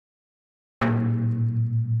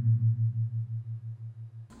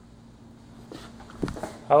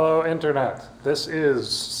Hello, Internet. This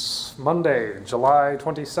is Monday, July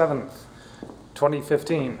 27th,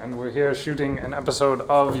 2015, and we're here shooting an episode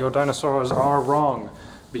of Your Dinosaurs Are Wrong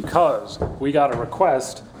because we got a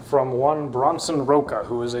request from one Bronson Roca,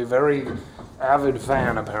 who is a very avid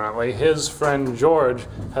fan, apparently. His friend George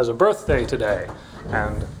has a birthday today,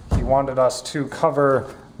 and he wanted us to cover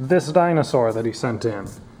this dinosaur that he sent in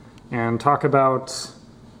and talk about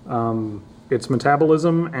its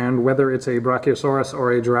metabolism and whether it's a Brachiosaurus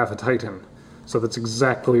or a Giraffatitan. So that's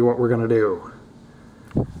exactly what we're going to do.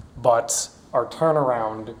 But our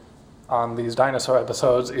turnaround on these dinosaur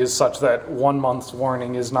episodes is such that 1 month's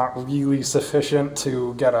warning is not really sufficient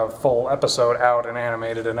to get a full episode out and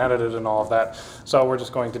animated and edited and all of that. So we're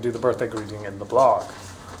just going to do the birthday greeting in the blog,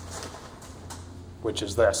 which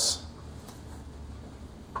is this.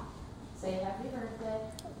 Say happy birthday.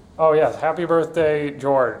 Oh yes, happy birthday,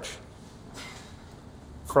 George.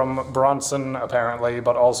 From Bronson, apparently,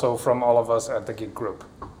 but also from all of us at the Geek Group.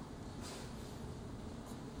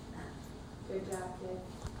 Good job, kid.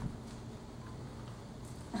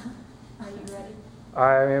 Are you ready?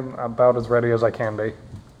 I'm about as ready as I can be.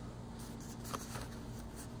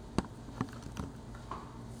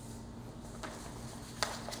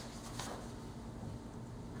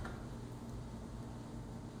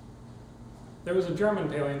 There was a German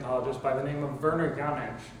paleontologist by the name of Werner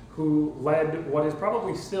Janetsch who led what is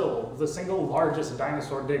probably still the single largest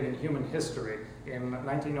dinosaur dig in human history in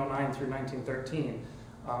 1909 through 1913.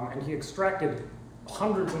 And he extracted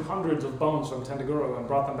hundreds and hundreds of bones from Tendaguru and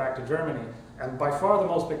brought them back to Germany. And by far the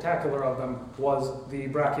most spectacular of them was the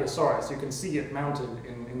Brachiosaurus. You can see it mounted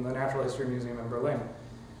in the Natural History Museum in Berlin.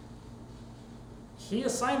 He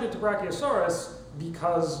assigned it to Brachiosaurus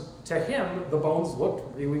because to him the bones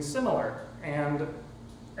looked really similar. And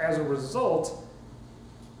as a result,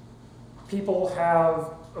 people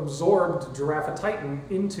have absorbed Giraffatitan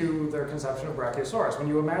into their conception of Brachiosaurus. When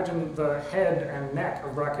you imagine the head and neck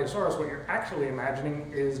of Brachiosaurus, what you're actually imagining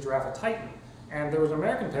is Giraffatitan. And there was an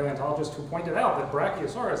American paleontologist who pointed out that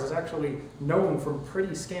Brachiosaurus is actually known from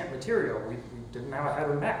pretty scant material. We didn't have a head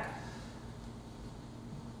or neck.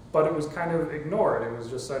 But it was kind of ignored. It was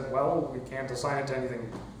just said, well, we can't assign it to anything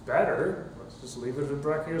better. Let's just leave it at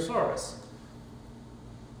Brachiosaurus.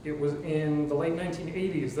 It was in the late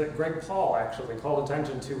 1980s that Greg Paul actually called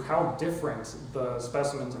attention to how different the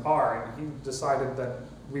specimens are, and he decided that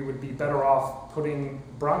we would be better off putting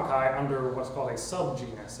Bronchi under what's called a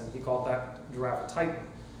subgenus, and he called that Giraffatitan.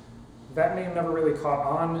 That name never really caught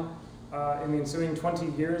on in the ensuing 20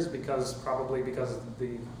 years, probably because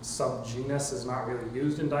the subgenus is not really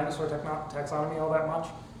used in dinosaur taxonomy all that much.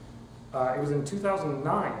 It was in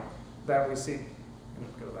 2009 that we see,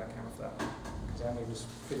 go to that camera for that. Let me just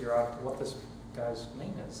figure out what this guy's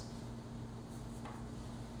name is.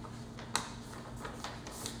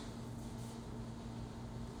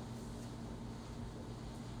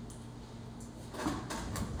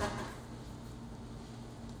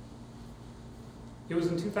 It was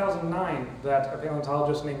in 2009 that a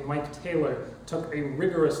paleontologist named Mike Taylor took a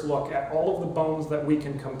rigorous look at all of the bones that we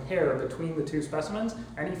can compare between the two specimens,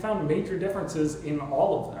 and he found major differences in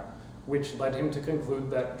all of them, which led him to conclude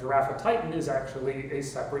that Giraffatitan is actually a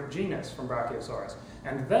separate genus from Brachiosaurus.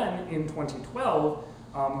 And then, in 2012,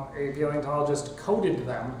 a paleontologist coded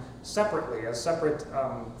them separately as separate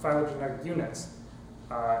phylogenetic units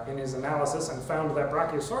in his analysis and found that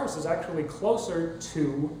Brachiosaurus is actually closer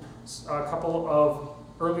to a couple of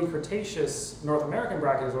early Cretaceous North American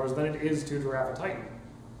brachiosaurs than it is to Giraffatitan.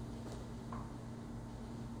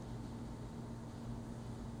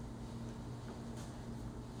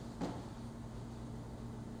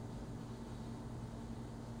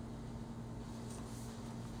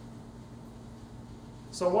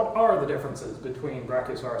 So what are the differences between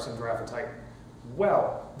Brachiosaurus and Giraffatitan?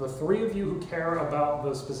 Well, the three of you who care about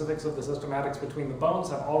the specifics of the systematics between the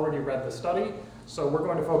bones have already read the study, so we're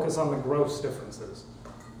going to focus on the gross differences.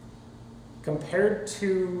 Compared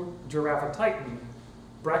to Giraffatitan,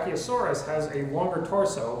 Brachiosaurus has a longer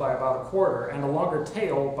torso by about a quarter and a longer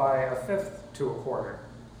tail by a fifth to a quarter.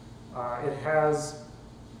 It has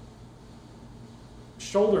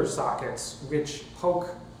shoulder sockets which poke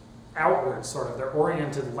outwards, sort of. They're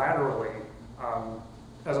oriented laterally,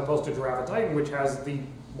 as opposed to Giraffatitan, which has the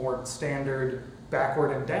more standard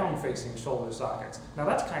backward and down-facing shoulder sockets. Now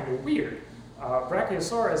that's kind of weird.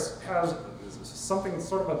 Brachiosaurus has something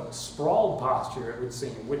sort of a sprawled posture, it would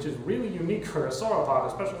seem, which is really unique for a sauropod,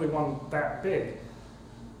 especially one that big.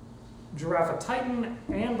 Giraffatitan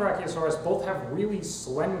and Brachiosaurus both have really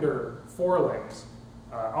slender forelegs,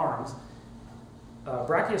 arms,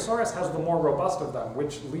 Brachiosaurus has the more robust of them,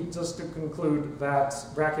 which leads us to conclude that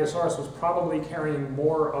Brachiosaurus was probably carrying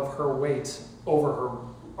more of her weight over her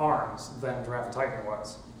arms than Giraffatitan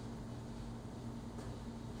was.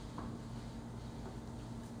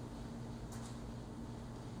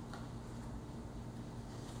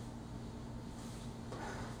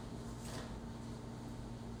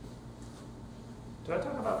 Did I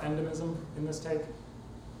talk about endemism in this take?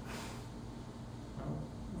 No?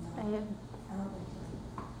 I am.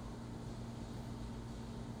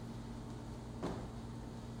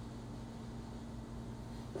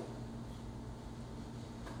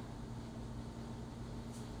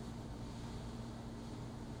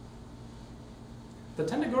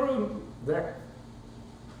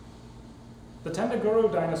 The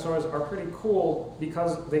Tendaguru dinosaurs are pretty cool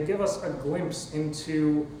because they give us a glimpse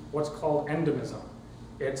into what's called endemism.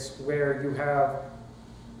 It's where you have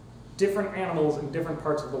different animals in different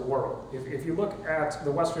parts of the world. If you look at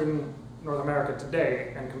the Western North America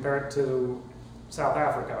today and compare it to South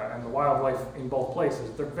Africa and the wildlife in both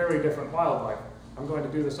places, they're very different wildlife. I'm going to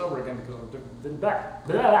do this over again because I'm blah,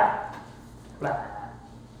 blah, blah.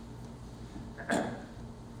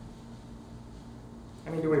 I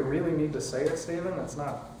mean, do we really need to say it, Stephen? It's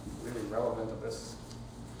not really relevant at this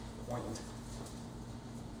point.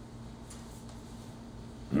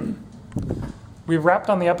 We've wrapped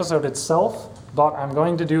on the episode itself, but I'm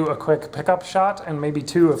going to do a quick pickup shot, and maybe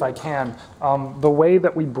two if I can. The way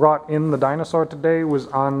that we brought in the dinosaur today was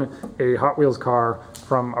on a Hot Wheels car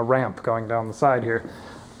from a ramp going down the side here.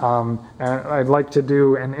 And I'd like to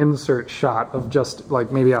do an insert shot of just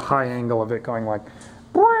like maybe a high angle of it going like,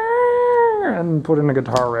 and put in a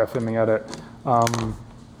guitar riff in the edit.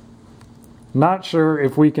 Not sure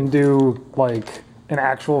if we can do like an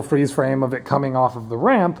actual freeze frame of it coming off of the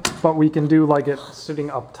ramp, but we can do like it sitting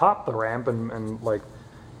up top the ramp and like,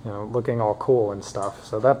 you know, looking all cool and stuff.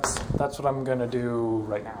 So that's what I'm gonna do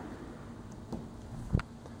right now.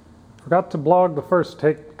 Forgot to blog the first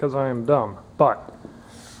take because I am dumb, but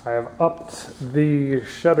I have upped the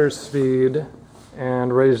shutter speed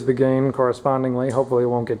and raise the gain correspondingly. Hopefully it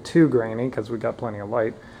won't get too grainy because we got plenty of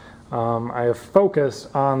light. I have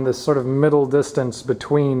focused on this sort of middle distance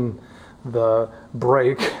between the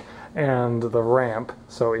brake and the ramp.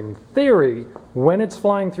 So in theory, when it's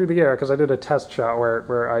flying through the air, because I did a test shot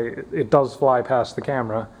where it does fly past the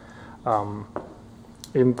camera,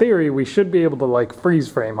 in theory we should be able to like freeze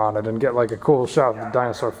frame on it and get like a cool shot of the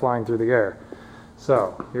dinosaur flying through the air.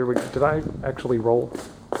 So here we go. Did I actually roll?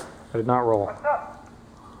 I did not roll. What's up?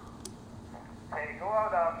 Hey, go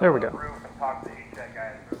out on There we the go. roof and talk to HVAC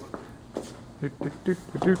guys.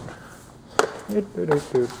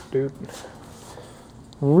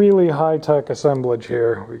 Really high-tech assemblage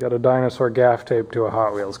here. We got a dinosaur gaff tape to a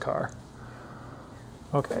Hot Wheels car.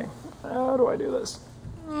 Okay, how do I do this?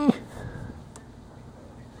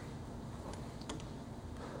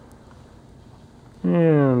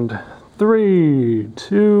 And 3,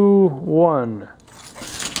 2, 1.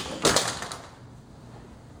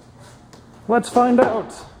 Let's find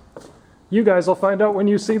out. You guys will find out when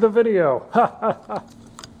you see the video.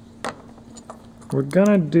 We're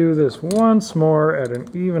gonna do this once more at an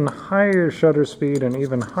even higher shutter speed and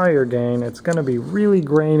even higher gain. It's gonna be really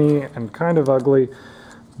grainy and kind of ugly,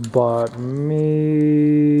 but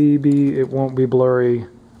maybe it won't be blurry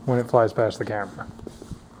when it flies past the camera.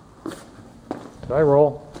 Did I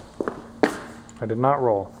roll? I did not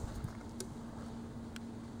roll.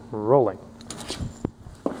 Rolling.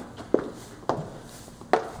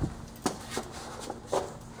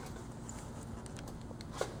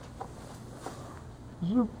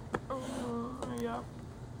 Yeah.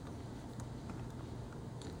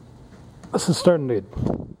 This is starting to...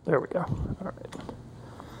 There we go. All right.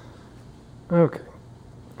 Okay.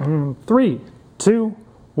 3, 2,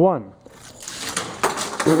 1.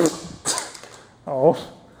 Oh.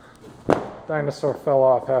 Dinosaur fell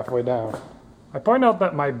off halfway down. I point out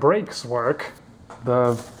that my brakes work.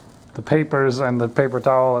 The papers and the paper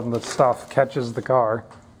towel and the stuff catches the car.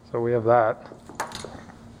 So we have that.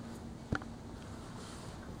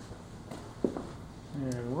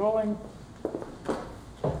 And rolling.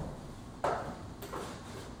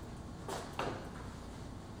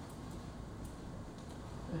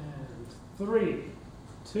 And 3,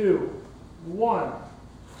 2, 1.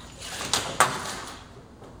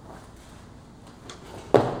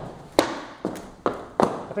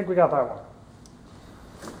 I think we got that one.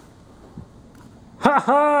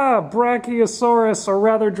 Ha-ha! Brachiosaurus, or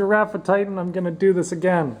rather Giraffatitan. I'm gonna do this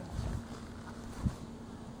again.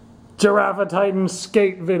 Giraffatitan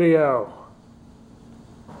skate video.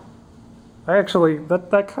 Actually,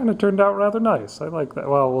 that kind of turned out rather nice. I like that.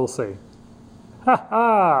 Well, we'll see. Ha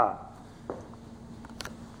ha!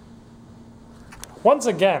 Once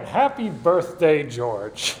again, happy birthday,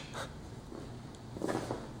 George.